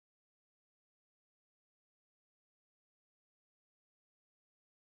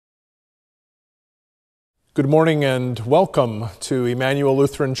Good morning and welcome to Immanuel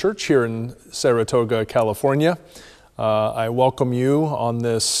Lutheran Church here in Saratoga, California. I welcome you on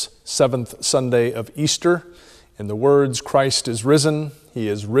this seventh Sunday of Easter. In the words, Christ is risen, he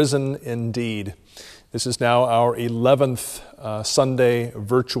is risen indeed. This is now our 11th Sunday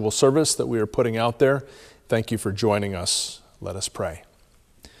virtual service that we are putting out there. Thank you for joining us. Let us pray.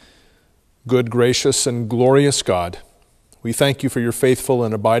 Good, gracious, and glorious God, we thank you for your faithful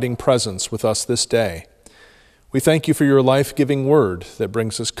and abiding presence with us this day. We thank you for your life-giving word that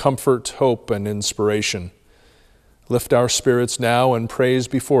brings us comfort, hope, and inspiration. Lift our spirits now and praise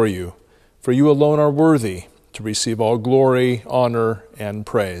before you, for you alone are worthy to receive all glory, honor, and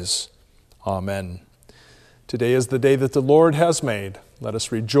praise. Amen. Today is the day that the Lord has made. Let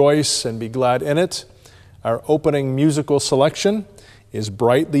us rejoice and be glad in it. Our opening musical selection is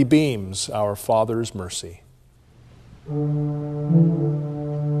Brightly Beams Our Father's Mercy.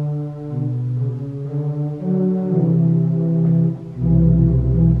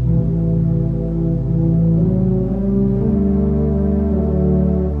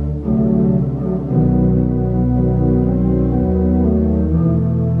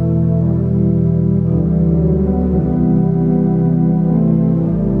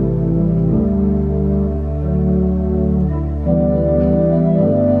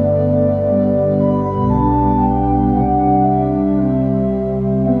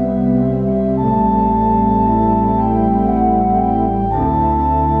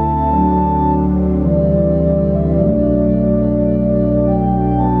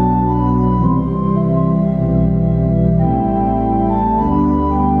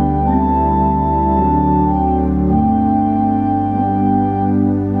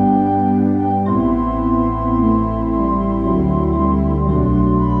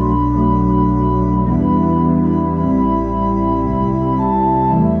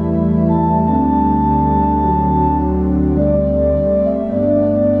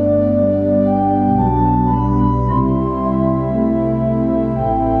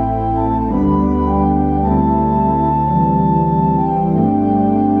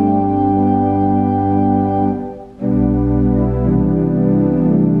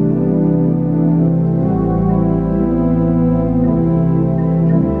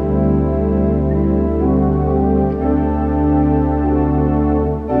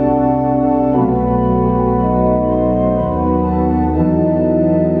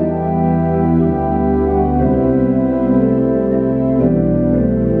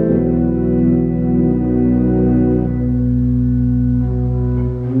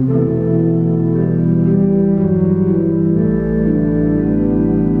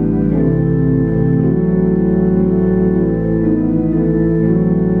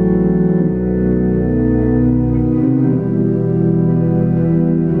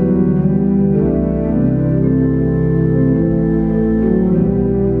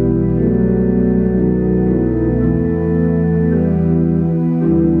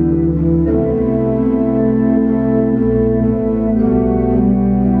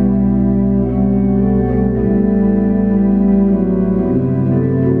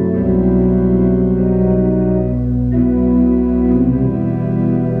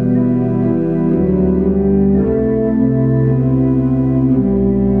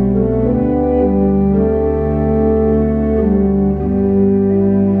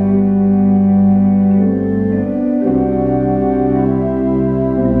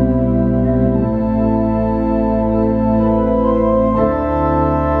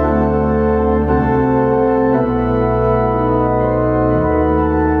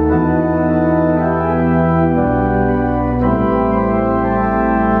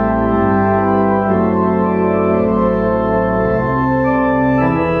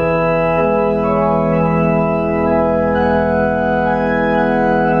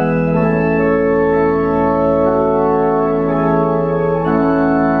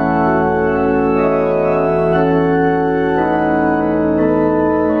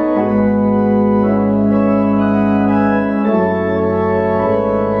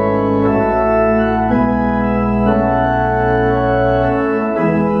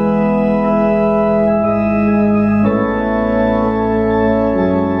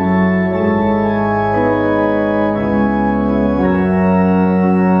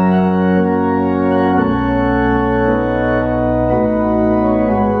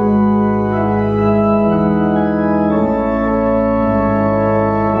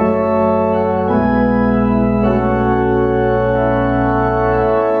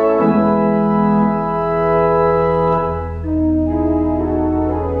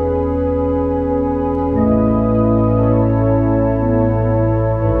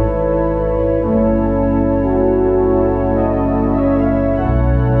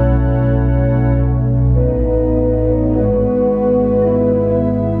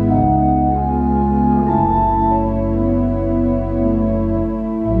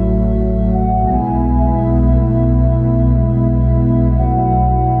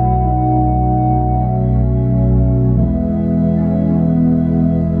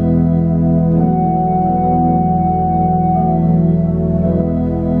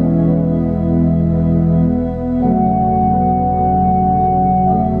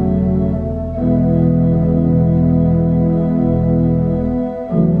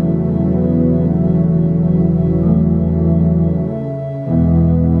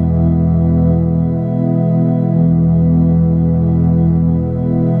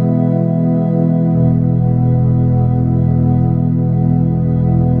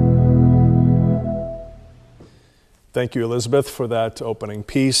 Thank you, Elizabeth, for that opening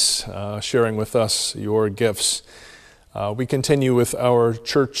piece, sharing with us your gifts. We continue with our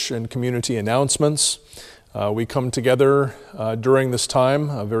church and community announcements. We come together during this time,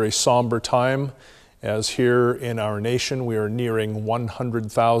 a very somber time, as here in our nation we are nearing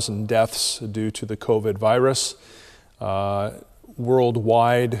 100,000 deaths due to the COVID virus.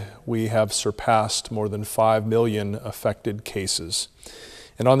 Worldwide, we have surpassed more than 5 million affected cases.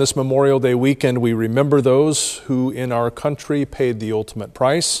 And on this Memorial Day weekend, we remember those who in our country paid the ultimate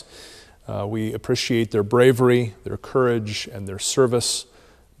price. We appreciate their bravery, their courage, and their service.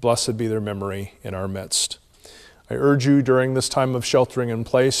 Blessed be their memory in our midst. I urge you during this time of sheltering in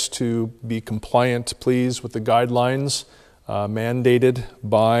place to be compliant, please, with the guidelines mandated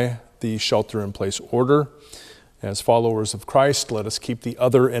by the shelter-in-place order. As followers of Christ, let us keep the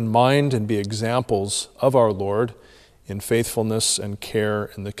other in mind and be examples of our Lord in faithfulness and care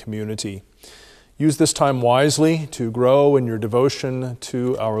in the community. Use this time wisely to grow in your devotion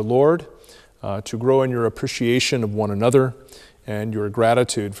to our Lord, to grow in your appreciation of one another and your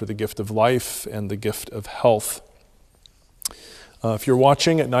gratitude for the gift of life and the gift of health. If you're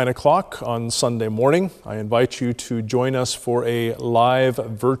watching at 9 o'clock on Sunday morning, I invite you to join us for a live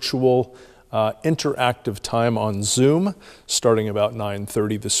virtual interactive time on Zoom starting about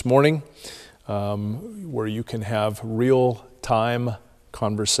 9:30 this morning. Where you can have real-time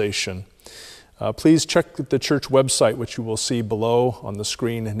conversation. Please check the church website, which you will see below on the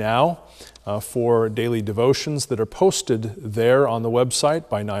screen now, for daily devotions that are posted there on the website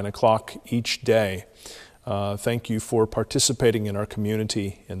by 9 o'clock each day. Thank you for participating in our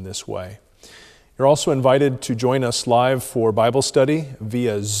community in this way. You're also invited to join us live for Bible study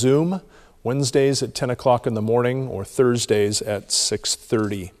via Zoom, Wednesdays at 10 o'clock in the morning or Thursdays at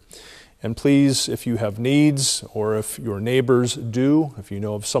 6:30. And please, if you have needs or if your neighbors do, if you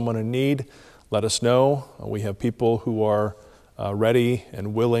know of someone in need, let us know. We have people who are ready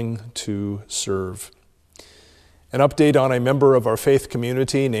and willing to serve. An update on a member of our faith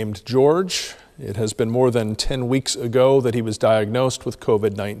community named George. It has been more than 10 weeks ago that he was diagnosed with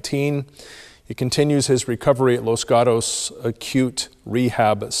COVID-19. He continues his recovery at Los Gatos Acute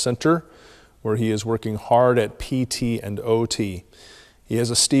Rehab Center, where he is working hard at PT and OT. He has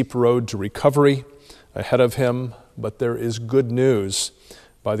a steep road to recovery ahead of him, but there is good news.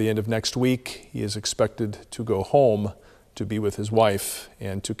 By the end of next week, he is expected to go home to be with his wife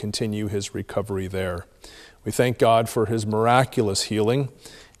and to continue his recovery there. We thank God for his miraculous healing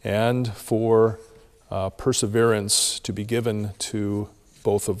and for perseverance to be given to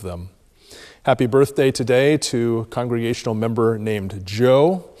both of them. Happy birthday today to a congregational member named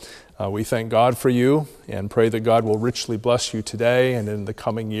Joe. We thank God for you and pray that God will richly bless you today and in the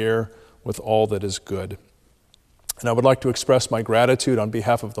coming year with all that is good. And I would like to express my gratitude on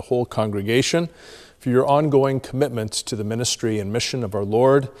behalf of the whole congregation for your ongoing commitment to the ministry and mission of our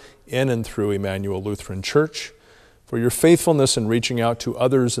Lord in and through Immanuel Lutheran Church, for your faithfulness in reaching out to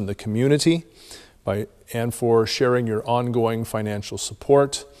others in the community, and for sharing your ongoing financial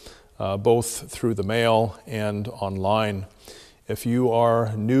support, both through the mail and online. If you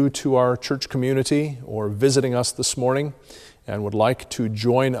are new to our church community or visiting us this morning and would like to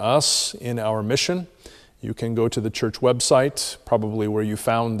join us in our mission, you can go to the church website, probably where you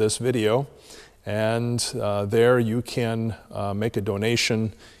found this video, and there you can make a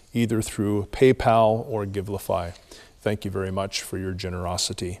donation either through PayPal or Givelify. Thank you very much for your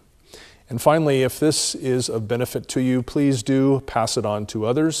generosity. And finally, if this is of benefit to you, please do pass it on to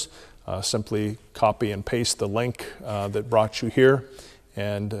others. Simply copy and paste the link that brought you here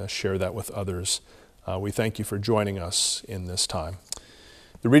and share that with others. We thank you for joining us in this time.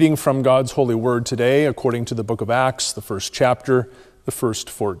 The reading from God's holy word today, according to the book of Acts, the first chapter, the first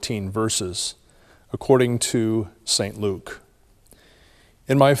 14 verses, according to St. Luke.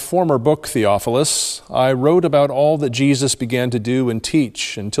 In my former book, Theophilus, I wrote about all that Jesus began to do and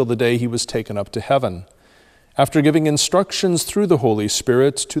teach until the day he was taken up to heaven, after giving instructions through the Holy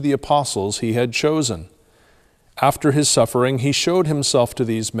Spirit to the apostles he had chosen. After his suffering, he showed himself to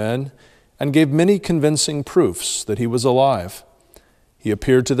these men and gave many convincing proofs that he was alive. He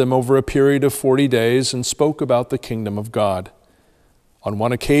appeared to them over a period of 40 days and spoke about the kingdom of God. On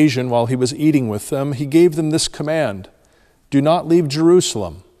one occasion, while he was eating with them, he gave them this command: "Do not leave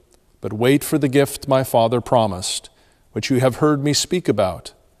Jerusalem, but wait for the gift my Father promised, which you have heard me speak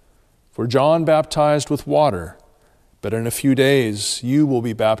about. For John baptized with water, but in a few days you will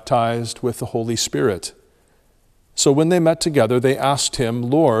be baptized with the Holy Spirit." So when they met together, they asked him,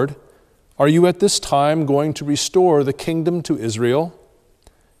 "Lord, are you at this time going to restore the kingdom to Israel?"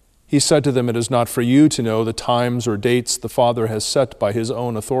 He said to them, "It is not for you to know the times or dates the Father has set by his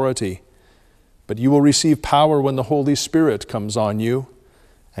own authority, But you will receive power when the Holy Spirit comes on you,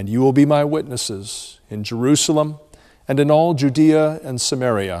 and you will be my witnesses in Jerusalem and in all Judea and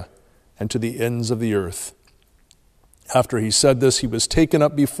Samaria and to the ends of the earth." After he said this, he was taken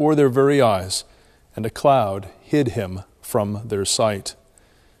up before their very eyes, and a cloud hid him from their sight.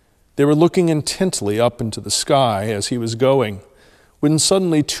 They were looking intently up into the sky as he was going, when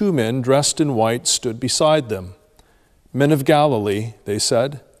suddenly 2 men dressed in white stood beside them. "Men of Galilee," they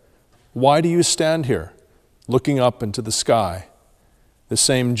said, "why do you stand here, looking up into the sky? The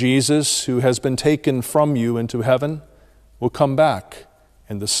same Jesus who has been taken from you into heaven will come back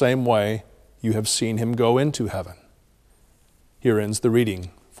in the same way you have seen him go into heaven." Here ends the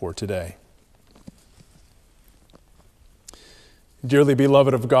reading for today. Dearly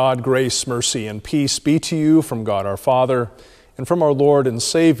beloved of God, grace, mercy, and peace be to you from God our Father and from our Lord and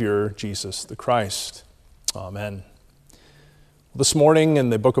Savior, Jesus the Christ. Amen. This morning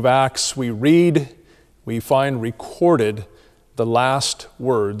in the book of Acts, we find recorded the last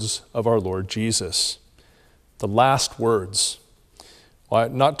words of our Lord Jesus. The last words.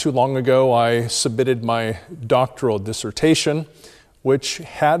 Not too long ago, I submitted my doctoral dissertation, which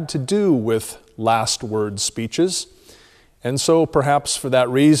had to do with last word speeches. And so perhaps for that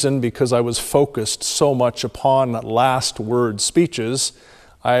reason, because I was focused so much upon last word speeches,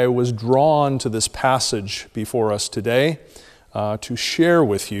 I was drawn to this passage before us today to share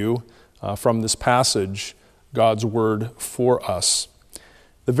with you from this passage God's word for us.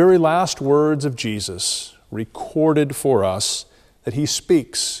 The very last words of Jesus recorded for us that he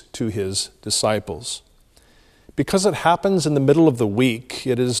speaks to his disciples. Because it happens in the middle of the week,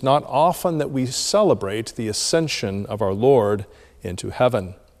 it is not often that we celebrate the ascension of our Lord into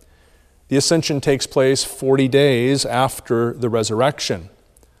heaven. The ascension takes place 40 days after the resurrection.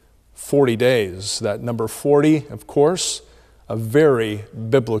 40 days. That number 40, of course, a very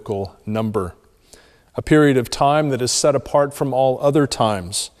biblical number. A period of time that is set apart from all other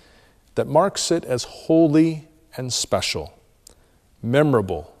times, that marks it as holy and special,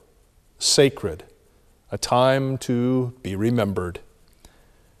 memorable, sacred, a time to be remembered.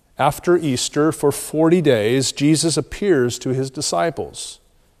 After Easter, for 40 days, Jesus appears to his disciples,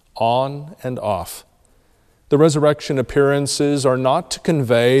 on and off. The resurrection appearances are not to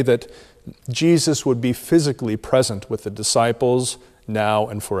convey that Jesus would be physically present with the disciples now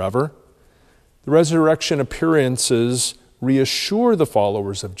and forever. The resurrection appearances reassure the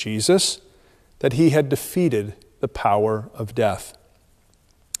followers of Jesus that he had defeated the power of death,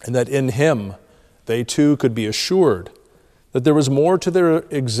 and that in him they too could be assured that there was more to their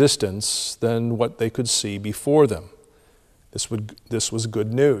existence than what they could see before them. This was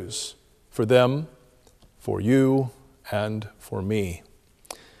good news for them, for you, and for me.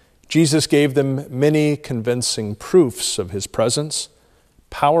 Jesus gave them many convincing proofs of his presence,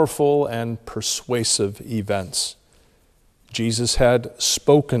 powerful and persuasive events. Jesus had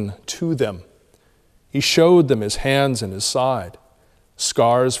spoken to them. He showed them his hands and his side,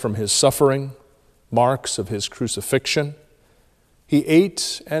 scars from his suffering, marks of his crucifixion. He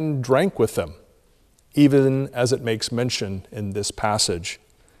ate and drank with them, even as it makes mention in this passage.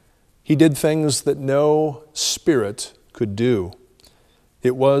 He did things that no spirit could do.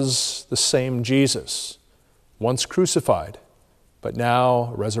 It was the same Jesus, once crucified, but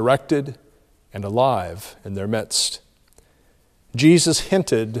now resurrected and alive in their midst. Jesus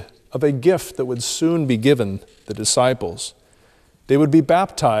hinted of a gift that would soon be given the disciples. They would be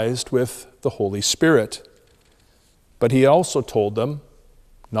baptized with the Holy Spirit. But he also told them,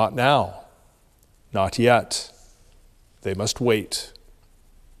 not now, not yet. They must wait.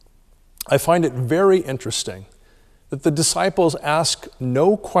 I find it very interesting that the disciples ask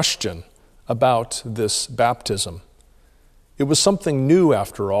no question about this baptism. It was something new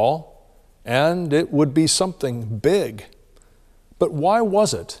after all, and it would be something big. But why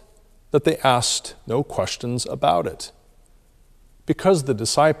was it that they asked no questions about it? Because the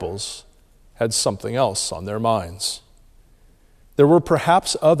disciples had something else on their minds. There were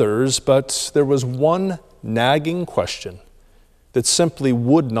perhaps others, but there was one nagging question that simply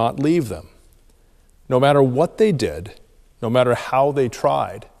would not leave them. No matter what they did, no matter how they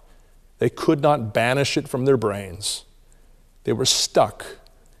tried, they could not banish it from their brains. They were stuck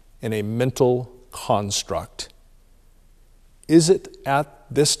in a mental construct. Is it at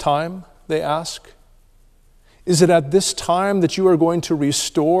this time, they ask? Is it at this time that you are going to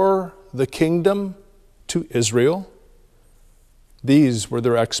restore the kingdom to Israel? These were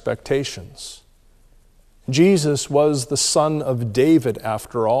their expectations. Jesus was the son of David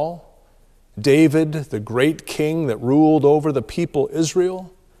after all. David, the great king that ruled over the people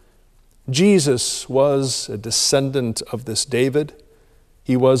Israel. Jesus was a descendant of this David.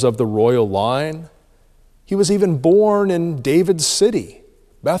 He was of the royal line. He was even born in David's city,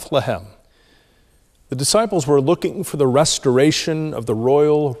 Bethlehem. The disciples were looking for the restoration of the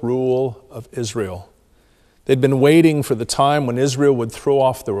royal rule of Israel. They'd been waiting for the time when Israel would throw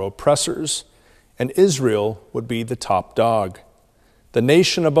off their oppressors, and Israel would be the top dog, the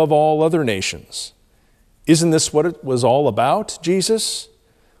nation above all other nations. Isn't this what it was all about, Jesus?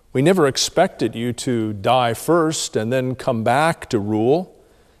 We never expected you to die first and then come back to rule.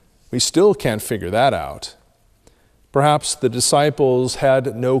 We still can't figure that out. Perhaps the disciples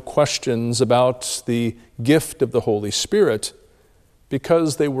had no questions about the gift of the Holy Spirit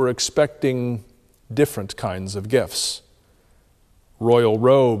because they were expecting different kinds of gifts. Royal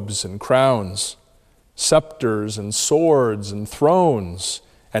robes and crowns, scepters and swords and thrones,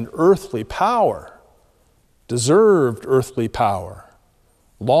 and earthly power, deserved earthly power,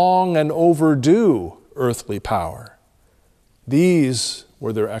 long and overdue earthly power. These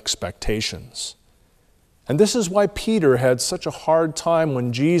were their expectations. And this is why Peter had such a hard time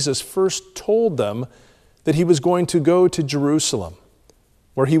when Jesus first told them that he was going to go to Jerusalem,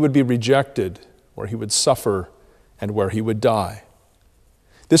 where he would be rejected, where he would suffer, and where he would die.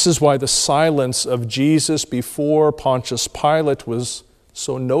 This is why the silence of Jesus before Pontius Pilate was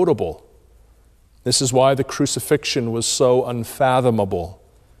so notable. This is why the crucifixion was so unfathomable.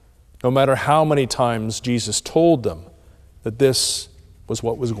 No matter how many times Jesus told them that this was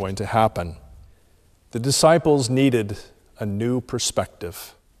what was going to happen. The disciples needed a new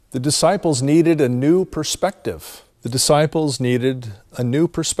perspective. The disciples needed a new perspective. The disciples needed a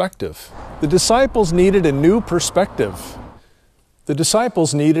new perspective. The disciples needed a new perspective. The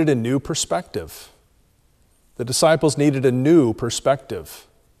disciples needed a new perspective. The disciples needed a new perspective.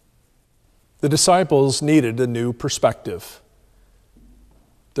 The disciples needed a new perspective.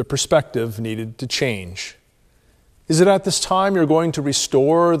 Their perspective needed to change. Is it at this time you're going to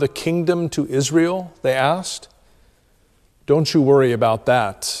restore the kingdom to Israel? They asked. Don't you worry about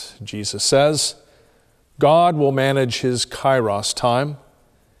that, Jesus says. God will manage his kairos time.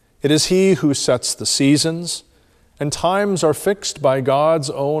 It is he who sets the seasons, and times are fixed by God's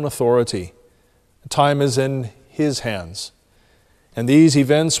own authority. Time is in his hands. And these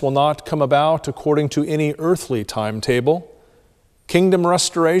events will not come about according to any earthly timetable. Kingdom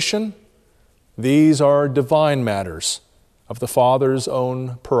restoration, these are divine matters of the Father's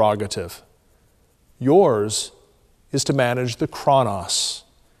own prerogative. Yours is to manage the chronos.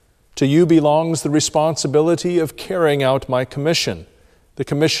 To you belongs the responsibility of carrying out my commission, the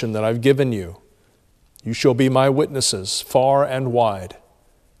commission that I've given you. You shall be my witnesses far and wide.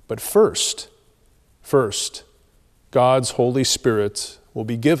 But first, God's Holy Spirit will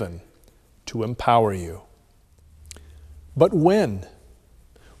be given to empower you. But when?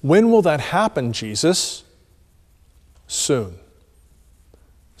 When will that happen, Jesus? Soon.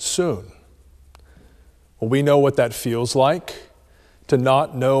 Soon. Well, we know what that feels like, to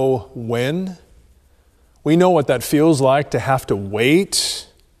not know when. We know what that feels like to have to wait.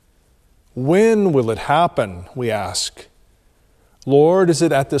 When will it happen, we ask. Lord, is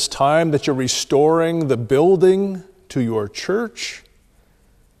it at this time that you're restoring the building to your church?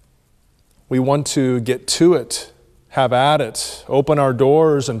 We want to get to it, have at it, open our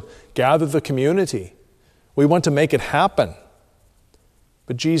doors and gather the community. We want to make it happen.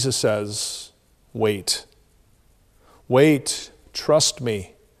 But Jesus says, wait. Wait, trust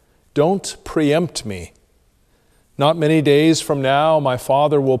me. Don't preempt me. Not many days from now, my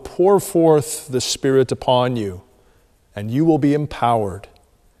Father will pour forth the Spirit upon you, and you will be empowered.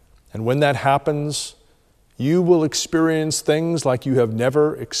 And when that happens, you will experience things like you have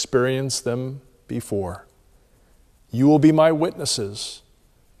never experienced them before. You will be my witnesses,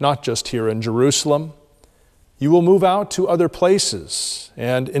 not just here in Jerusalem. You will move out to other places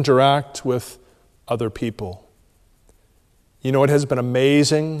and interact with other people. You know, it has been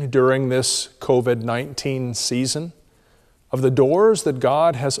amazing during this COVID-19 season of the doors that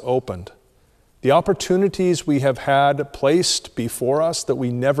God has opened, the opportunities we have had placed before us that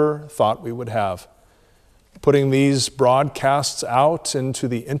we never thought we would have. Putting these broadcasts out into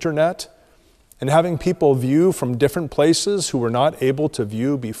the internet and having people view from different places who were not able to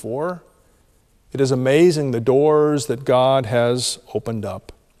view before. It is amazing the doors that God has opened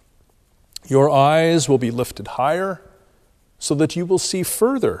up. Your eyes will be lifted higher so that you will see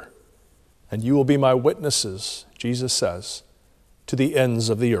further, and you will be my witnesses, Jesus says, to the ends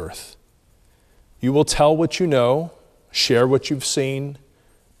of the earth. You will tell what you know, share what you've seen,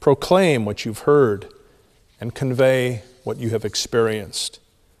 proclaim what you've heard, and convey what you have experienced.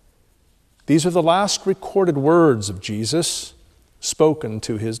 These are the last recorded words of Jesus spoken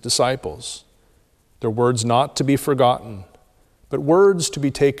to his disciples. They're words not to be forgotten, but words to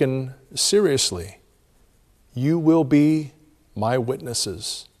be taken seriously. You will be my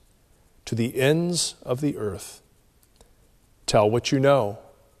witnesses to the ends of the earth. Tell what you know,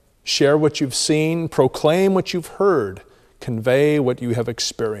 share what you've seen, proclaim what you've heard, convey what you have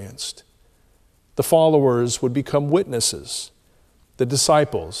experienced. The followers would become witnesses. The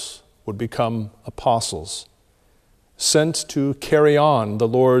disciples would become apostles, sent to carry on the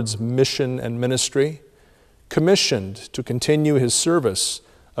Lord's mission and ministry, commissioned to continue his service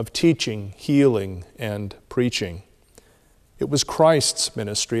of teaching, healing, and preaching. It was Christ's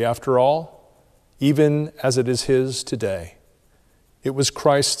ministry, after all, even as it is his today. It was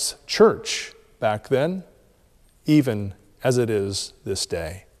Christ's church back then, even as it is this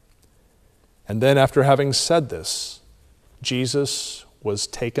day. And then after having said this, Jesus was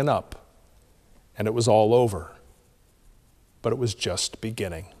taken up, and it was all over. But it was just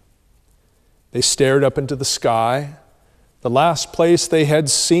beginning. They stared up into the sky, the last place they had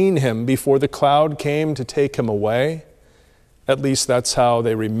seen him before the cloud came to take him away. At least that's how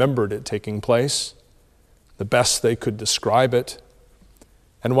they remembered it taking place, the best they could describe it.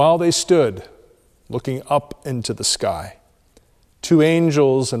 And while they stood, looking up into the sky, two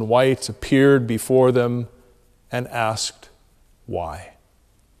angels in white appeared before them and asked, "Why?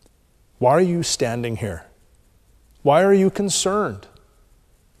 Why are you standing here? Why are you concerned?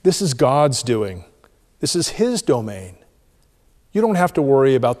 This is God's doing. This is his domain. You don't have to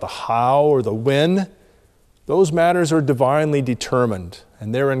worry about the how or the when. Those matters are divinely determined,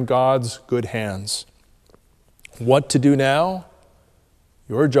 and they're in God's good hands. What to do now?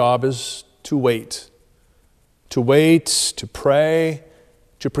 Your job is to wait, to pray,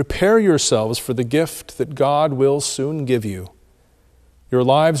 to prepare yourselves for the gift that God will soon give you. Your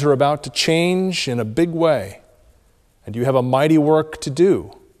lives are about to change in a big way, and you have a mighty work to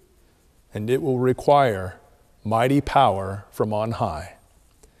do, and it will require mighty power from on high.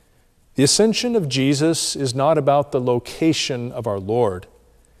 The ascension of Jesus is not about the location of our Lord.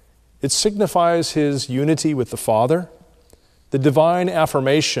 It signifies his unity with the Father, the divine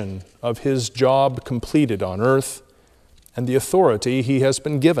affirmation of his job completed on earth, and the authority he has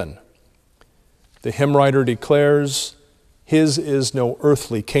been given. The hymn writer declares, "His is no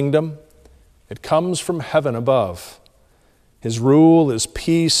earthly kingdom. It comes from heaven above. His rule is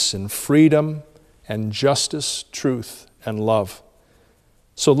peace and freedom and justice, truth and love.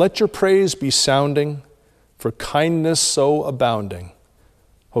 So let your praise be sounding for kindness so abounding.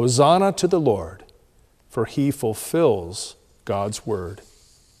 Hosanna to the Lord, for he fulfills God's word."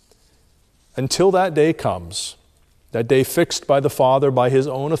 Until that day comes, that day fixed by the Father by his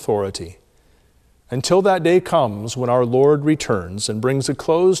own authority, until that day comes when our Lord returns and brings a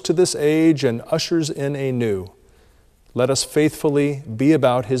close to this age and ushers in a new, let us faithfully be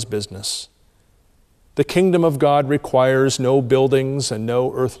about his business. The kingdom of God requires no buildings and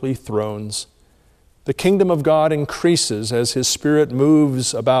no earthly thrones. The kingdom of God increases as his Spirit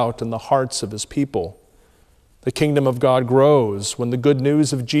moves about in the hearts of his people. The kingdom of God grows when the good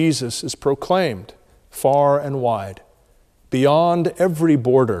news of Jesus is proclaimed far and wide, beyond every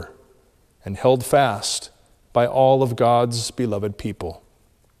border, and held fast by all of God's beloved people.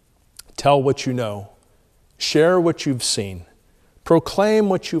 Tell what you know. Share what you've seen. Proclaim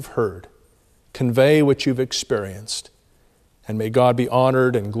what you've heard. Convey what you've experienced. And may God be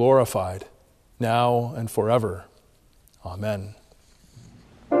honored and glorified now and forever. Amen.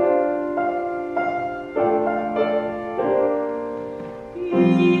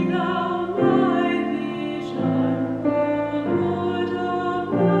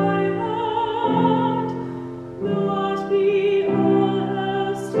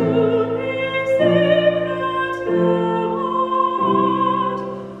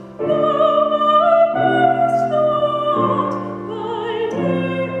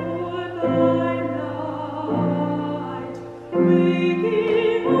 We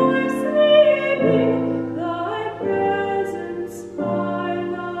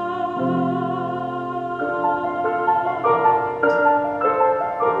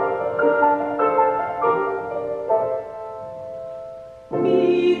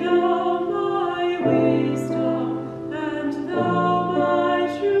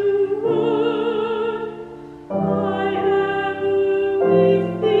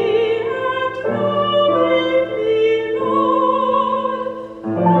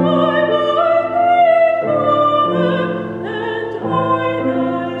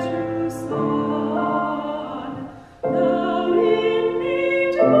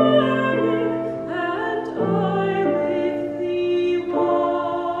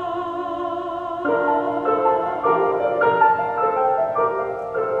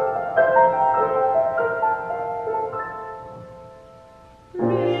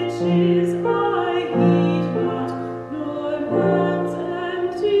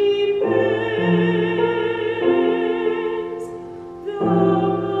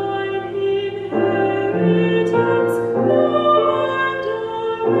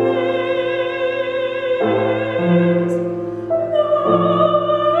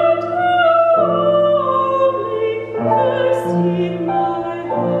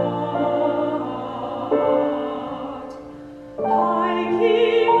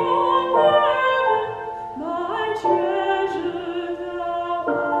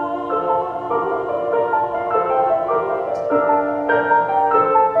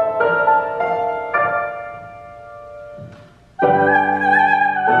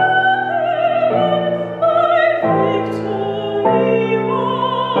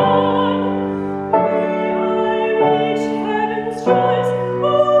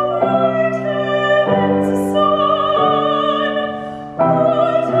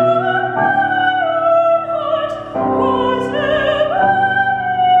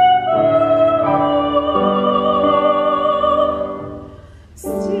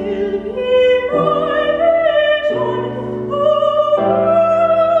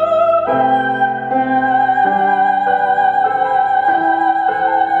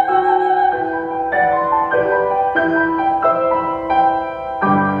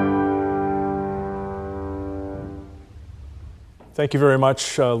Thank you very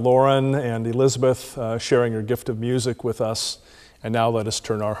much, Lauren and Elizabeth, sharing your gift of music with us. And now let us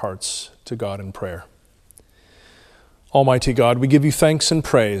turn our hearts to God in prayer. Almighty God, we give you thanks and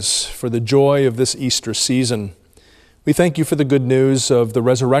praise for the joy of this Easter season. We thank you for the good news of the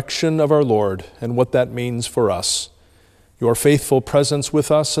resurrection of our Lord and what that means for us. Your faithful presence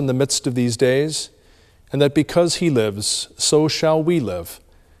with us in the midst of these days, and that because he lives, so shall we live,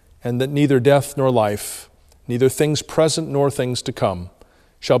 and that neither death nor life, neither things present nor things to come,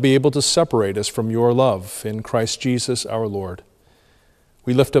 shall be able to separate us from your love in Christ Jesus our Lord.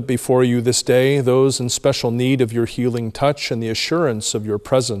 We lift up before you this day those in special need of your healing touch and the assurance of your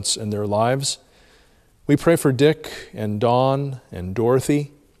presence in their lives. We pray for Dick and Dawn and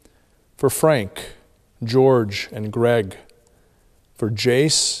Dorothy, for Frank, George and Greg, for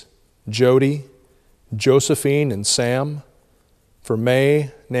Jace, Jody, Josephine and Sam, for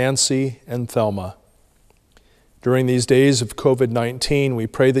May, Nancy, and Thelma. During these days of COVID-19, we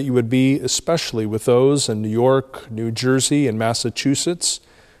pray that you would be especially with those in New York, New Jersey, and Massachusetts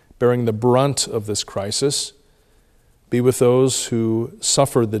bearing the brunt of this crisis. Be with those who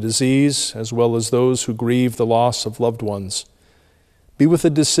suffer the disease, as well as those who grieve the loss of loved ones. Be with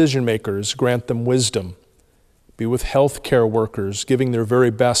the decision makers, grant them wisdom. Be with health care workers, giving their very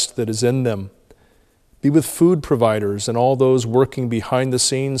best that is in them. Be with food providers and all those working behind the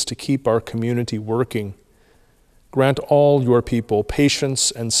scenes to keep our community working. Grant all your people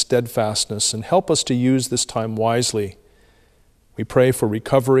patience and steadfastness, and help us to use this time wisely. We pray for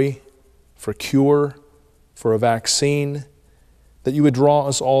recovery, for cure, for a vaccine, that you would draw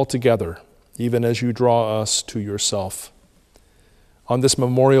us all together, even as you draw us to yourself. On this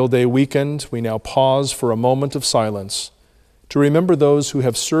Memorial Day weekend, we now pause for a moment of silence to remember those who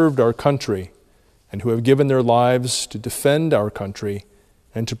have served our country and who have given their lives to defend our country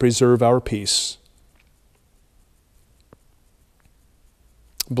and to preserve our peace.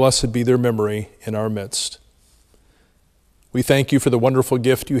 Blessed be their memory in our midst. We thank you for the wonderful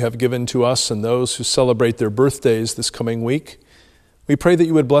gift you have given to us and those who celebrate their birthdays this coming week. We pray that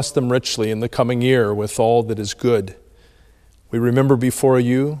you would bless them richly in the coming year with all that is good. We remember before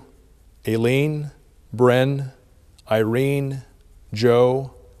you Aileen, Bren, Irene,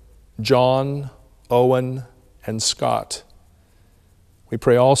 Joe, John, Owen, and Scott. We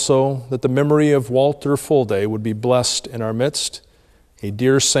pray also that the memory of Walter Fullday would be blessed in our midst, a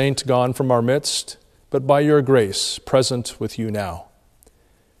dear saint gone from our midst, but by your grace present with you now.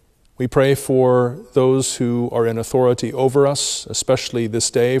 We pray for those who are in authority over us, especially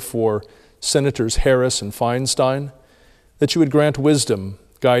this day for Senators Harris and Feinstein, that you would grant wisdom,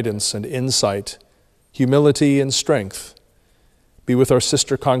 guidance, and insight, humility and strength. Be with our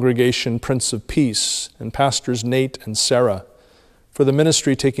sister congregation, Prince of Peace, and Pastors Nate and Sarah, for the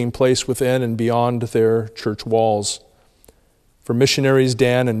ministry taking place within and beyond their church walls. For missionaries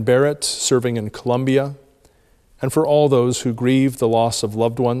Dan and Barrett serving in Colombia, and for all those who grieve the loss of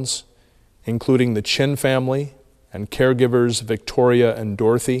loved ones, including the Chin family and caregivers Victoria and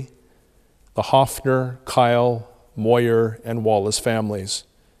Dorothy, the Hoffner, Kyle, Moyer, and Wallace families.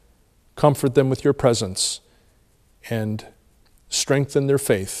 Comfort them with your presence and strengthen their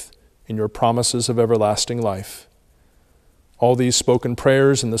faith in your promises of everlasting life. All these spoken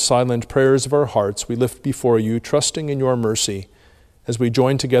prayers and the silent prayers of our hearts we lift before you, trusting in your mercy, as we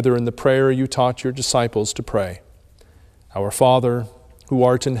join together in the prayer you taught your disciples to pray. Our Father, who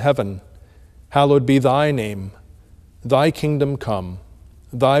art in heaven, hallowed be thy name. Thy kingdom come,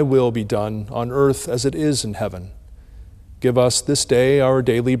 thy will be done on earth as it is in heaven. Give us this day our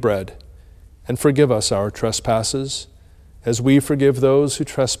daily bread, and forgive us our trespasses, as we forgive those who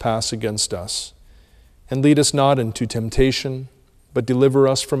trespass against us. And lead us not into temptation, but deliver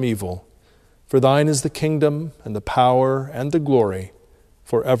us from evil. For thine is the kingdom, and the power, and the glory,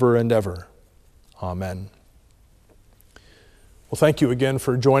 forever and ever. Amen. Well, thank you again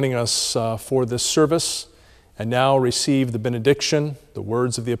for joining us for this service. And now receive the benediction, the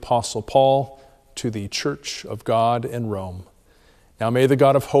words of the Apostle Paul to the Church of God in Rome. Now may the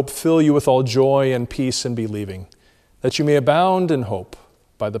God of hope fill you with all joy and peace in believing, that you may abound in hope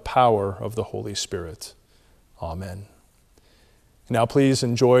by the power of the Holy Spirit. Amen. Now please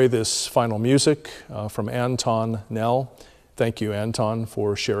enjoy this final music from Anton Nell. Thank you, Anton,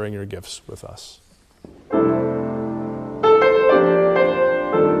 for sharing your gifts with us.